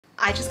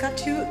I just got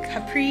to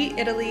Capri,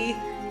 Italy,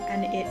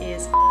 and it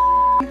is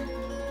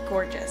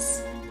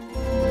gorgeous.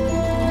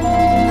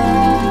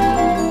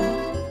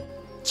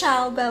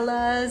 Ciao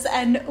Bellas,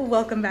 and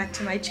welcome back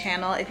to my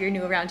channel. If you're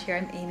new around here,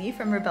 I'm Amy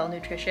from Rebelle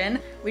Nutrition.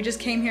 We just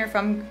came here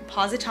from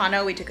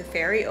Positano. We took a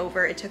ferry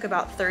over. It took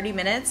about 30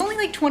 minutes. Only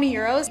like 20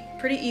 euros.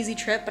 Pretty easy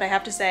trip, but I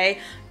have to say,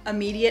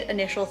 immediate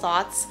initial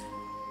thoughts,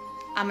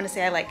 I'm gonna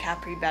say I like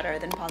Capri better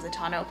than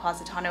Positano.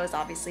 Positano is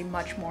obviously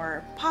much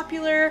more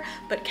popular,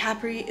 but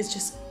Capri is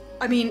just,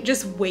 I mean,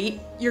 just wait.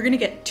 You're gonna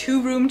get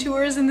 2 room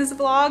tours in this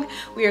vlog.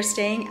 We are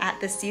staying at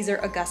the Caesar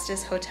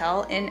Augustus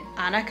Hotel in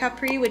Anna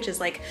Capri, which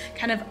is like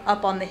kind of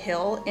up on the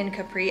hill in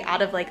Capri,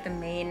 out of like the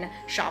main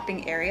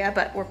shopping area,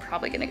 but we're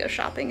probably gonna go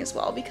shopping as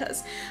well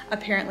because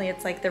apparently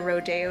it's like the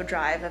Rodeo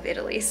Drive of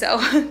Italy. So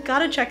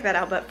gotta check that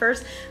out. But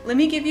first, let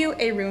me give you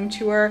a room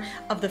tour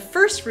of the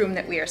first room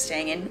that we are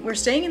staying in. We're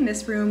staying in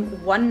this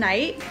room one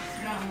night.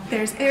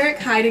 There's Eric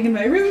hiding in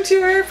my room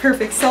tour.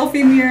 Perfect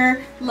selfie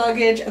mirror,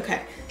 luggage.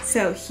 Okay.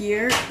 So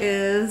here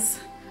is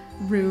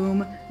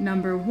room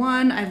number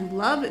 1. I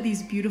love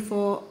these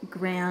beautiful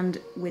grand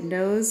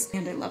windows,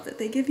 and I love that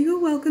they give you a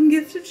welcome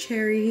gift of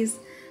cherries.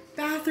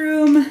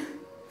 Bathroom,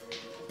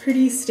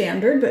 pretty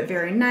standard, but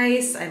very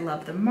nice. I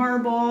love the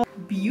marble.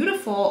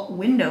 Beautiful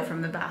window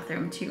from the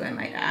bathroom too, I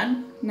might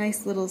add.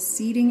 Nice little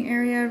seating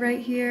area right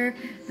here.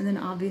 And then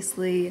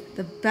obviously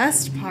the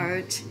best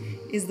part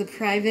is the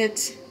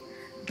private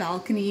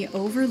balcony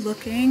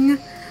overlooking.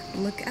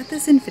 Look at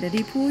this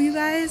infinity pool, you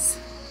guys.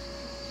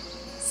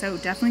 So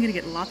definitely gonna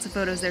get lots of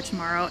photos there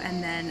tomorrow,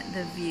 and then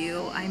the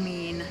view, I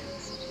mean,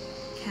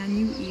 can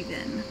you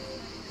even?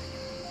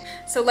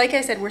 So like I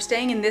said, we're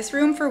staying in this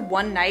room for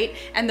one night,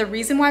 and the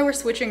reason why we're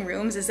switching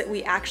rooms is that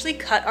we actually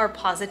cut our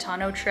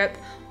Positano trip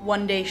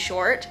 1 day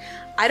short.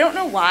 I don't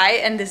know why,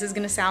 and this is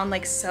gonna sound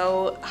like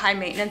so high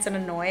maintenance and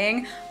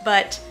annoying,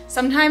 but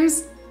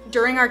sometimes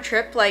during our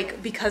trip,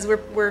 like because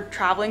we're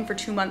traveling for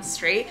 2 months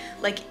straight,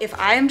 like if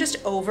I am just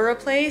over a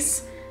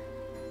place,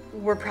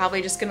 we're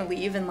probably just gonna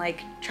leave and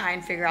like try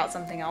and figure out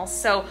something else.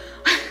 So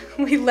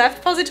we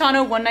left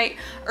Positano one night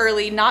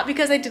early, not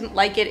because I didn't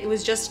like it. It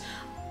was just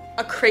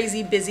a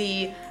crazy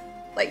busy,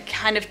 like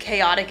kind of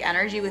chaotic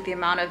energy with the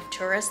amount of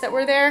tourists that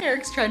were there.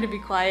 Eric's trying to be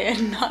quiet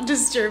and not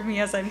disturb me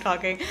as I'm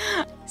talking.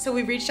 So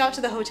we reached out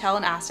to the hotel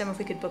and asked him if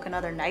we could book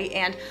another night,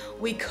 and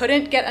we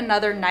couldn't get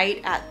another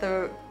night at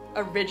the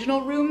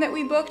original room that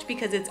we booked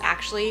because it's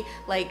actually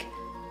like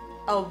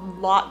a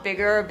lot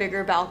bigger,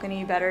 bigger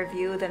balcony, better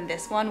view than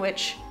this one,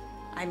 which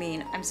I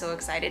mean, I'm so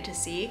excited to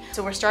see.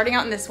 So we're starting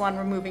out in this one,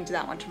 we're moving to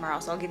that one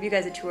tomorrow. So I'll give you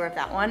guys a tour of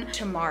that one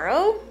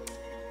tomorrow.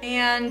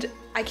 And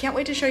I can't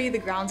wait to show you the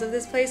grounds of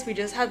this place. We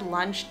just had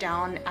lunch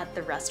down at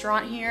the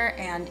restaurant here,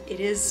 and it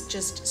is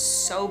just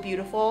so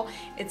beautiful.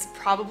 It's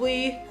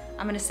probably,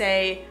 I'm gonna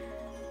say,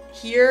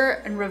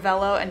 here in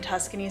Ravello and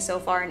Tuscany so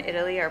far in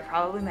Italy are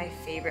probably my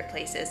favorite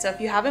places. So if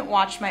you haven't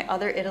watched my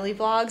other Italy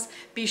vlogs,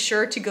 be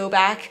sure to go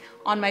back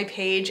on my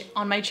page,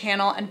 on my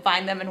channel, and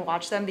find them and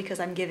watch them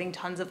because I'm giving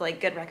tons of like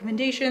good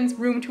recommendations,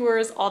 room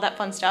tours, all that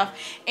fun stuff.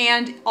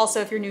 And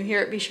also if you're new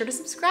here, be sure to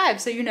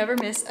subscribe so you never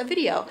miss a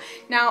video.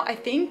 Now I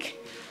think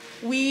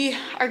we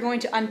are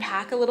going to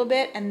unpack a little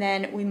bit, and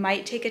then we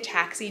might take a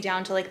taxi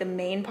down to like the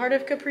main part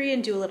of Capri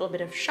and do a little bit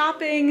of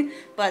shopping,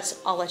 but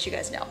I'll let you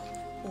guys know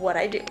what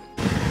I do.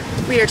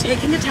 We are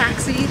taking a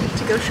taxi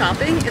to go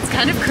shopping. It's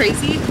kind of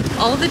crazy.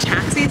 All of the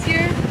taxis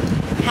here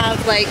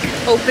have like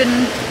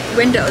open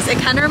windows. It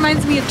kind of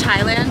reminds me of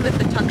Thailand with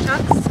the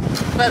tuk-tuks,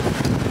 but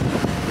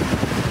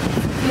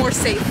more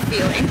safe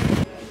feeling.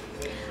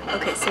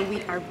 Okay, so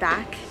we are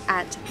back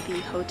at the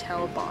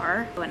hotel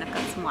bar, and I've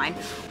got some wine.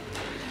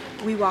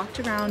 We walked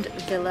around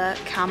Villa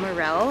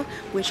Camarelle,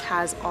 which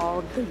has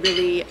all the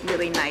really,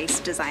 really nice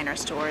designer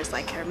stores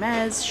like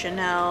Hermes,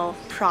 Chanel,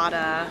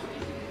 Prada.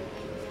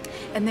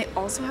 And they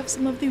also have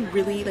some of the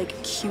really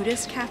like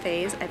cutest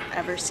cafes I've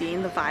ever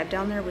seen. The vibe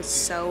down there was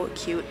so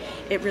cute.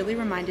 It really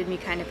reminded me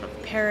kind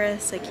of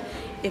Paris. Like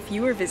if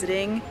you were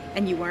visiting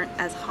and you weren't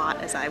as hot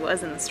as I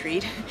was in the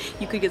street,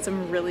 you could get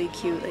some really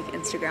cute like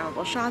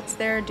Instagrammable shots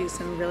there, do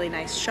some really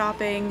nice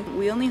shopping.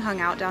 We only hung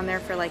out down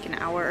there for like an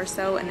hour or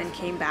so and then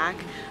came back.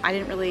 I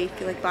didn't really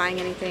feel like buying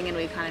anything, and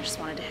we kind of just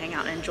wanted to hang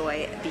out and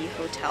enjoy the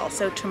hotel.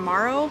 So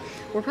tomorrow,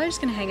 we're probably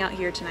just gonna hang out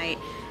here tonight,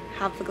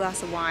 have a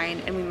glass of wine,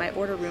 and we might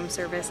order room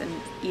service and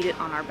eat it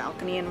on our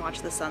balcony and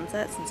watch the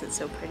sunset since it's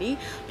so pretty.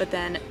 But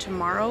then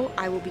tomorrow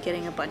I will be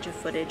getting a bunch of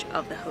footage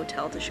of the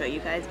hotel to show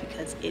you guys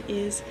because it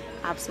is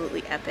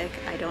absolutely epic.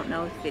 I don't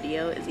know if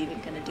video is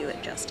even gonna do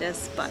it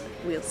justice, but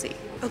we'll see.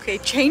 Okay,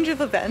 change of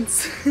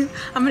events.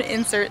 I'm gonna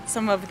insert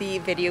some of the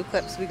video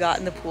clips we got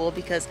in the pool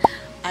because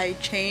I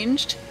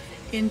changed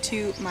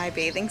into my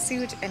bathing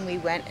suit and we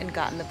went and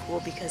got in the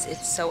pool because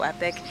it's so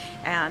epic,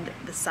 and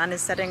the sun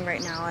is setting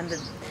right now and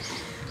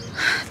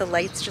the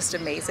light's just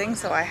amazing.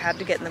 So I had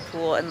to get in the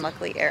pool, and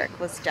luckily Eric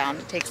was down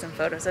to take some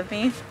photos of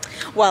me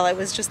while I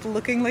was just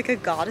looking like a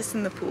goddess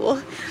in the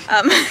pool.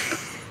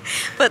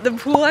 But the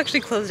pool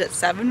actually closed at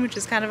 7, which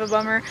is kind of a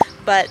bummer,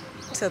 but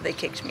so they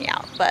kicked me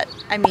out. But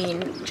I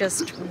mean,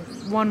 just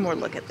one more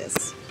look at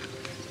this.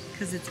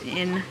 because it's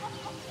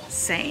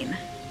insane.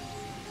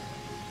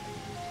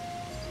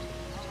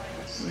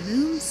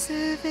 Room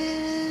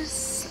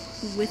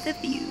service with a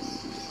view.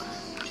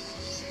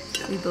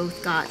 We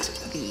both got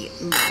the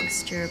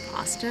lobster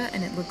pasta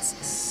and it looks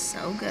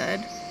so good.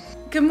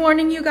 Good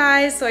morning, you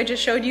guys. So I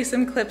just showed you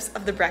some clips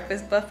of the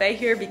breakfast buffet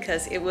here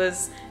because it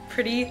was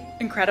pretty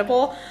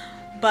incredible.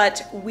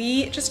 But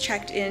we just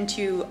checked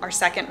into our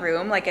second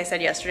room. Like I said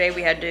yesterday,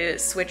 we had to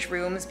switch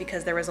rooms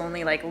because there was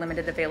only like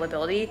limited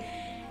availability.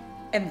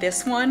 And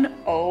this one,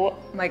 oh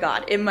my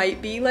God, it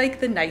might be like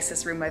the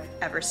nicest room I've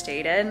ever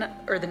stayed in,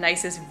 or the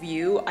nicest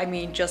view. I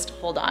mean, just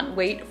hold on,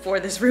 wait for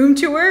this room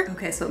tour.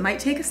 Okay, so it might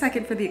take a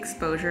second for the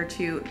exposure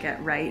to get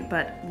right,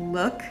 but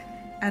look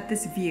at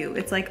this view.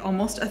 It's like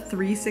almost a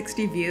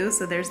 360 view.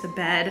 So there's the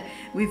bed.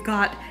 We've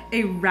got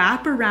a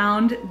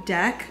wraparound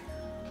deck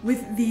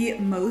with the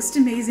most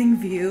amazing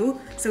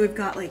view. So we've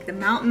got like the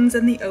mountains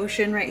and the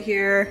ocean right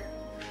here.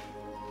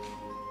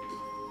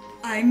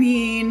 I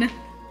mean,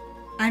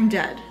 I'm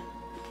dead.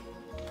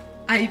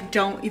 I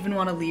don't even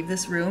want to leave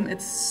this room.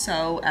 It's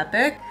so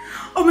epic.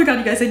 Oh my God,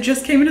 you guys, I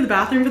just came into the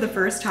bathroom for the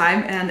first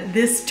time and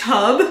this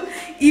tub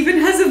even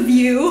has a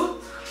view.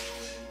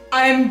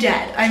 I'm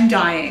dead, I'm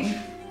dying.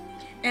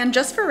 And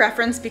just for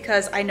reference,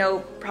 because I know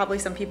probably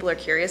some people are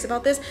curious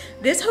about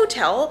this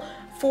hotel,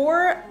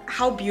 for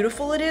how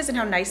beautiful it is and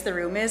how nice the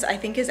room is, I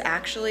think is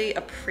actually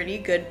a pretty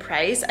good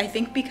price. I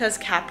think because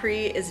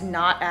Capri is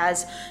not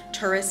as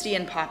touristy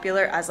and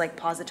popular as like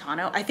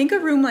Positano, I think a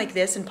room like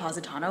this in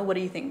Positano, what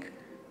do you think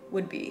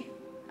would be?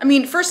 I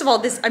mean, first of all,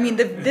 this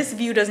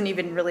view doesn't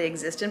even really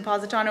exist in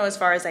Positano as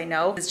far as I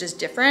know. It's just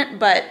different,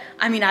 but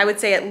I mean, I would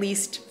say at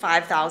least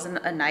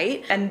 $5,000 a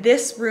night. And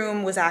this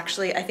room was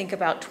actually, I think,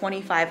 about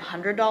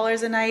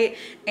 $2,500 a night.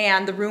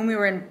 And the room we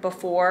were in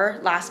before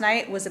last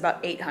night was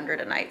about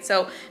 $800 a night.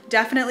 So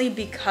definitely,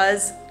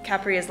 because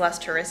Capri is less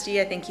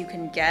touristy, I think you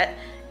can get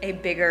a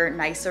bigger,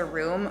 nicer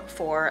room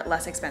for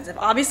less expensive.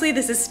 Obviously,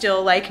 this is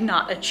still like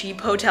not a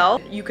cheap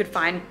hotel. You could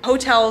find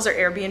hotels or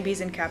Airbnbs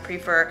in Capri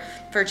for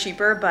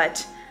cheaper,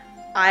 but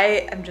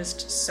I am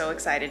just so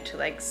excited to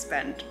like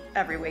spend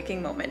every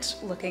waking moment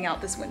looking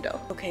out this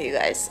window. Okay, you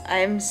guys,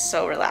 I'm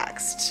so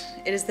relaxed.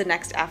 It is the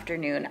next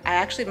afternoon.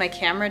 My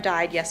camera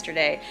died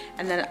yesterday,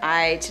 and then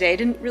today I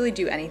didn't really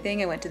do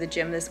anything. I went to the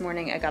gym this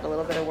morning. I got a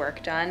little bit of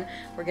work done.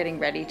 We're getting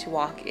ready to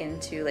walk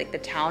into like the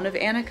town of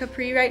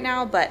Capri right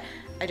now, but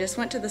I just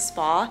went to the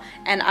spa,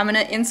 and I'm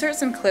gonna insert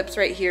some clips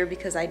right here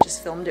because I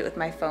just filmed it with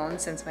my phone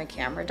since my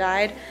camera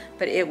died,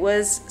 but it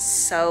was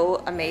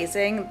so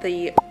amazing.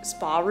 The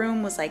spa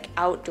room was like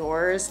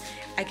outdoors.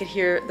 I could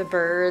hear the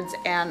birds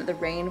and the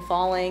rain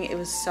falling. It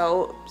was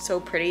so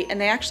pretty. And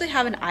they actually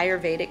have an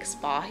Ayurvedic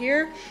spa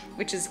here,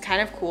 which is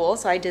kind of cool.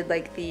 So I did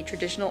like the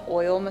traditional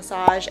oil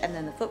massage and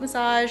then the foot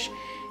massage,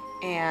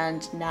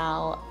 and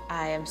now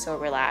I am so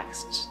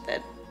relaxed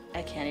that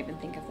I can't even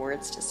think of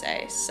words to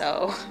say.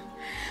 So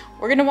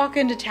we're gonna walk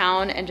into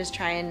town and just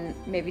try and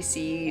maybe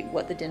see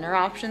what the dinner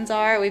options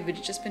are.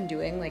 We've just been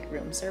doing like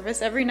room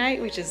service every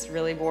night, which is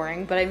really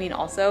boring. But I mean,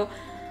 also,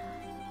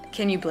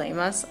 can you blame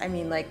us? I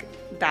mean, like,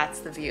 that's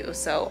the view.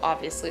 So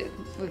obviously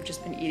we've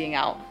just been eating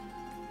out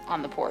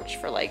on the porch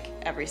for like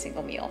every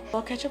single meal.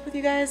 I'll catch up with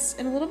you guys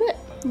in a little bit.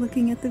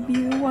 Looking at the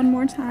view one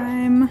more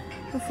time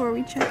before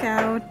we check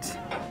out.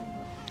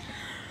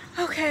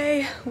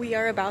 Okay, we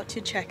are about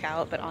to check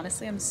out, but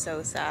honestly, I'm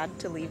so sad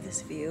to leave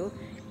this view.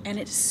 And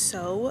it's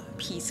so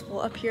peaceful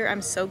up here.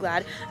 I'm so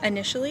glad.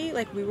 Initially,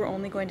 like, we were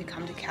only going to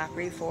come to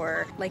Capri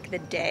for like the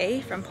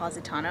day from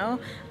Positano,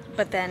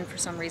 but then for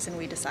some reason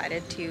we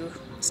decided to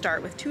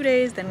start with 2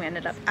 days, then we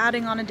ended up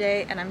adding on a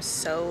day, and I'm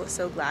so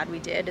glad we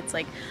did. It's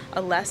like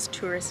a less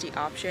touristy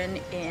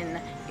option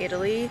in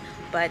Italy,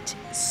 but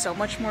so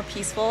much more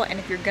peaceful. And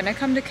if you're gonna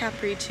come to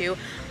Capri too,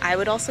 I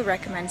would also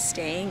recommend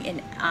staying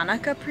in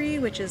Capri,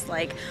 which is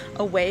like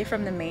away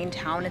from the main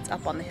town. It's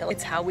up on the hill.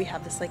 It's how we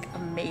have this like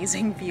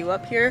amazing view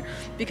up here,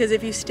 because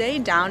if you stay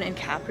down in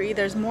Capri,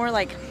 there's more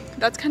like,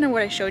 that's kind of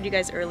what I showed you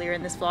guys earlier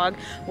in this vlog,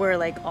 where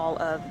like all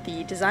of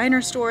the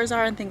designer stores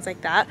are and things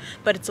like that,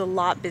 but it's a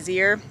lot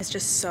busier. It's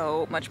just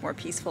so much more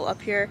peaceful up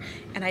here,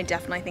 and I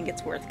definitely think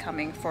it's worth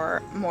coming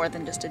for more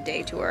than just a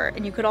day tour.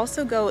 And you could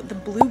also go, the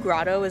Blue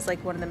Grotto is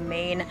like one of the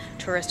main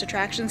tourist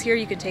attractions here.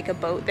 You can take a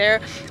boat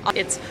there.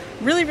 It's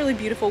really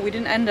beautiful. We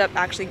didn't end up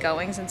actually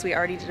going since we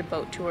already did a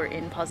boat tour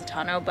in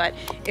Positano, but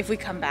if we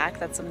come back,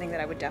 that's something that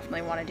I would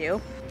definitely want to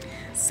do.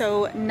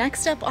 So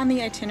next up on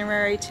the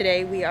itinerary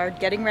today, we are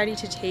getting ready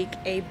to take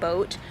a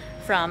boat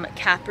from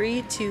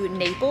Capri to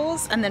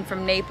Naples, and then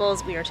from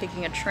Naples we are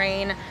taking a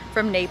train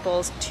from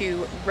Naples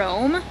to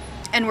Rome,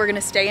 and we're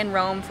gonna stay in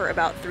Rome for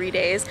about 3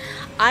 days.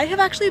 I have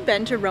actually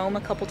been to Rome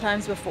a couple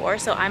times before,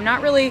 so I'm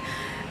not really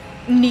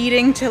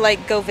needing to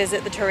like go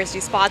visit the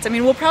touristy spots. I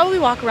mean, we'll probably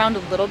walk around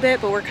a little bit,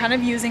 but we're kind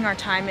of using our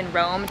time in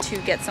Rome to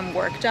get some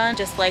work done,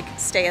 just like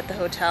stay at the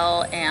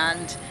hotel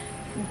and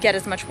get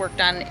as much work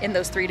done in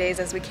those 3 days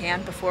as we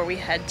can before we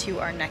head to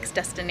our next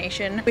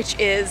destination, which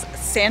is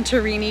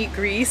Santorini,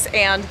 Greece.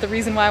 And the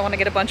reason why I want to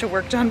get a bunch of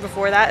work done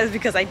before that is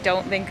because I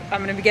don't think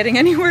I'm going to be getting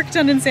any work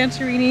done in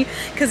Santorini,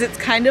 because it's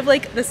kind of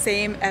like the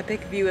same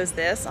epic view as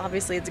this.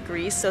 Obviously it's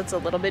Greece, so it's a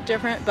little bit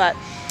different, but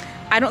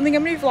I don't think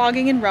I'm going to be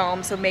vlogging in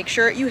Rome, so make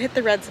sure you hit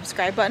the red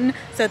subscribe button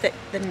so that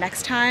the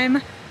next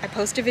time I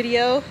post a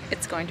video,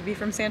 it's going to be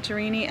from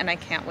Santorini, and I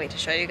can't wait to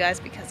show you guys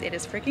because it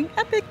is freaking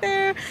epic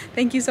there.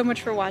 Thank you so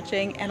much for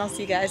watching, and I'll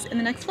see you guys in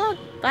the next vlog.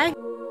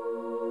 Bye!